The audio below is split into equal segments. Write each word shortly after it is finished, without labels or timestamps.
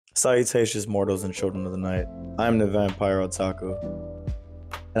Salutations, mortals and children of the night. I'm the Vampire Otaku,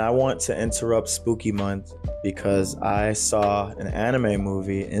 and I want to interrupt Spooky Month because I saw an anime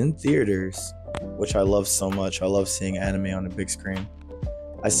movie in theaters, which I love so much. I love seeing anime on the big screen.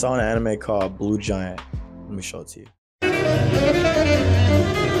 I saw an anime called Blue Giant. Let me show it to you.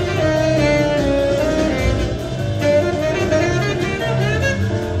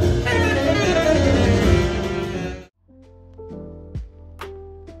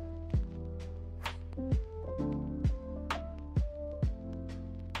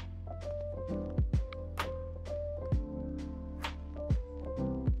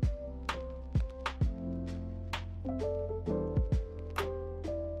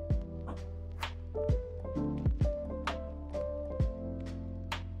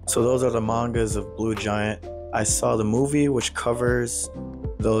 So those are the mangas of Blue Giant. I saw the movie, which covers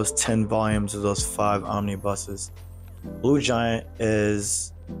those 10 volumes of those 5 omnibuses. Blue Giant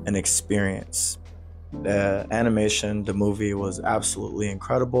is an experience. The animation, the movie was absolutely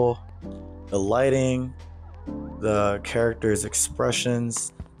incredible. The lighting, the characters'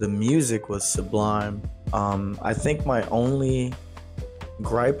 expressions, the music was sublime. I think my only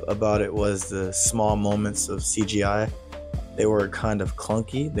gripe about it was the small moments of CGI. They were kind of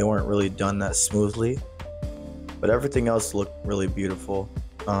clunky. They weren't really done that smoothly, but everything else looked really beautiful.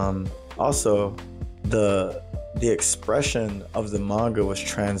 Also, the expression of the manga was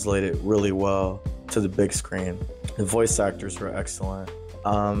translated really well to the big screen. The voice actors were excellent.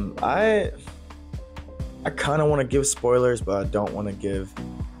 I kind of want to give spoilers, but I don't want to give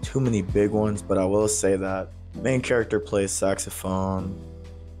too many big ones. But I will say that main character plays saxophone.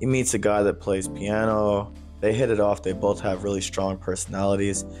 He meets a guy that plays piano. They hit it off. They both have really strong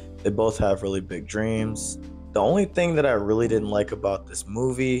personalities. They both have really big dreams. The only thing that I really didn't like about this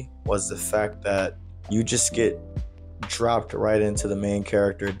movie was the fact that you just get dropped right into the main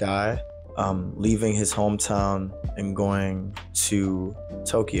character, Dai, leaving his hometown and going to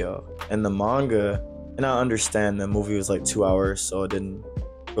Tokyo. And the manga, and I understand the movie was like 2 hours, so it didn't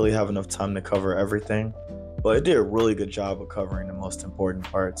really have enough time to cover everything. But it did a really good job of covering the most important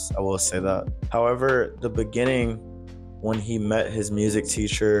parts, I will say that. However, the beginning, when he met his music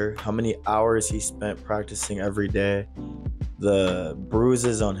teacher, how many hours he spent practicing every day, the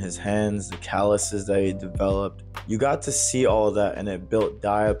bruises on his hands, the calluses that he developed, you got to see all of that, and it built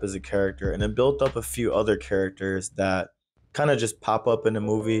Dai up as a character, and it built up a few other characters that kind of just pop up in the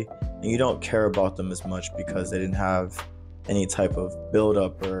movie, and you don't care about them as much because they didn't have any type of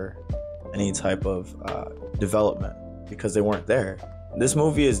build-up or any type of development because they weren't there. This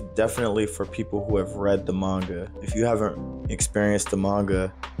movie is definitely for people who have read the manga. If you haven't experienced the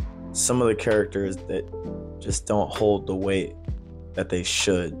manga, some of the characters that just don't hold the weight that they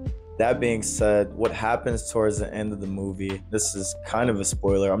should. That being said, what happens towards the end of the movie, this is kind of a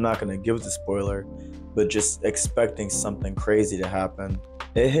spoiler. I'm not going to give the spoiler, but just expecting something crazy to happen.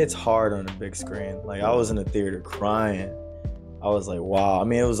 It hits hard on the big screen. Like, I was in the theater crying. I was like, wow. I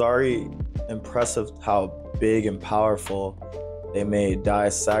mean, it was already impressive how big and powerful they made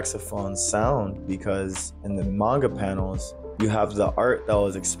Dai's saxophone sound, because in the manga panels, you have the art that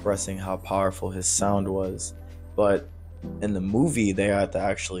was expressing how powerful his sound was. But in the movie, they had to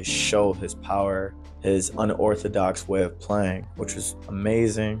actually show his power, his unorthodox way of playing, which was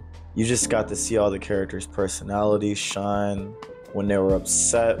amazing. You just got to see all the characters' personalities shine when they were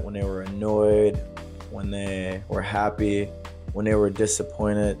upset, when they were annoyed, when they were happy, when they were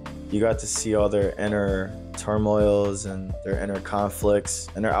disappointed. You got to see all their inner turmoils and their inner conflicts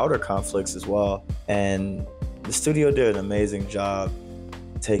and their outer conflicts as well. And the studio did an amazing job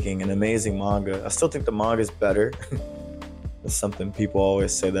taking an amazing manga. I still think the manga is better. That's something people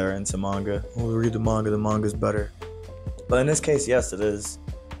always say they're into manga. Oh, read the manga's better. But in this case, yes, it is.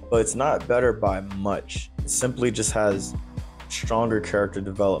 But it's not better by much. It simply just has stronger character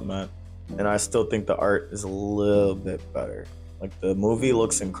development. And I still think the art is a little bit better. Like, the movie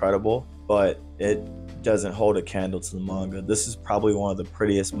looks incredible, but it doesn't hold a candle to the manga. This is probably one of the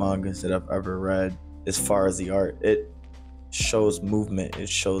prettiest mangas that I've ever read as far as the art. It shows movement, it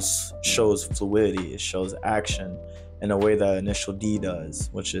shows fluidity, it shows action in a way that Initial D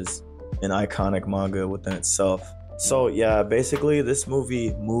does, which is an iconic manga within itself. So yeah, basically this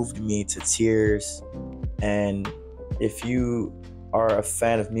movie moved me to tears. And if you are a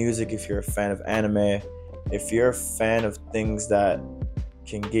fan of music, if you're a fan of anime, if you're a fan of things that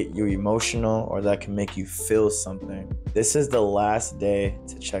can get you emotional or that can make you feel something, this is the last day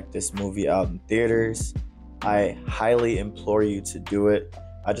to check this movie out in theaters. I highly implore you to do it.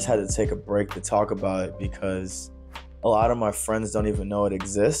 I just had to take a break to talk about it because a lot of my friends don't even know it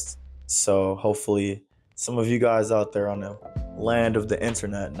exists. So hopefully some of you guys out there on the land of the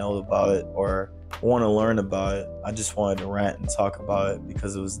internet know about it or want to learn about it. I just wanted to rant and talk about it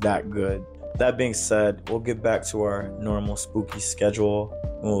because it was that good. That being said, we'll get back to our normal spooky schedule.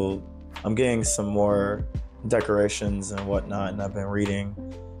 I'm getting some more decorations and whatnot, and I've been reading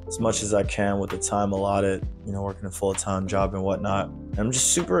as much as I can with the time allotted, working a full-time job and whatnot. And I'm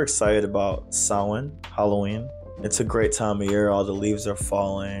just super excited about Samhain, Halloween. It's a great time of year. All the leaves are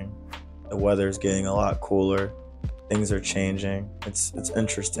falling. The weather's getting a lot cooler. Things are changing. It's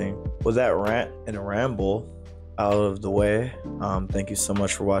interesting. With that rant and ramble out of the way, thank you so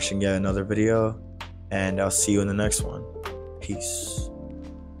much for watching yet another video, and I'll see you in the next one. Peace.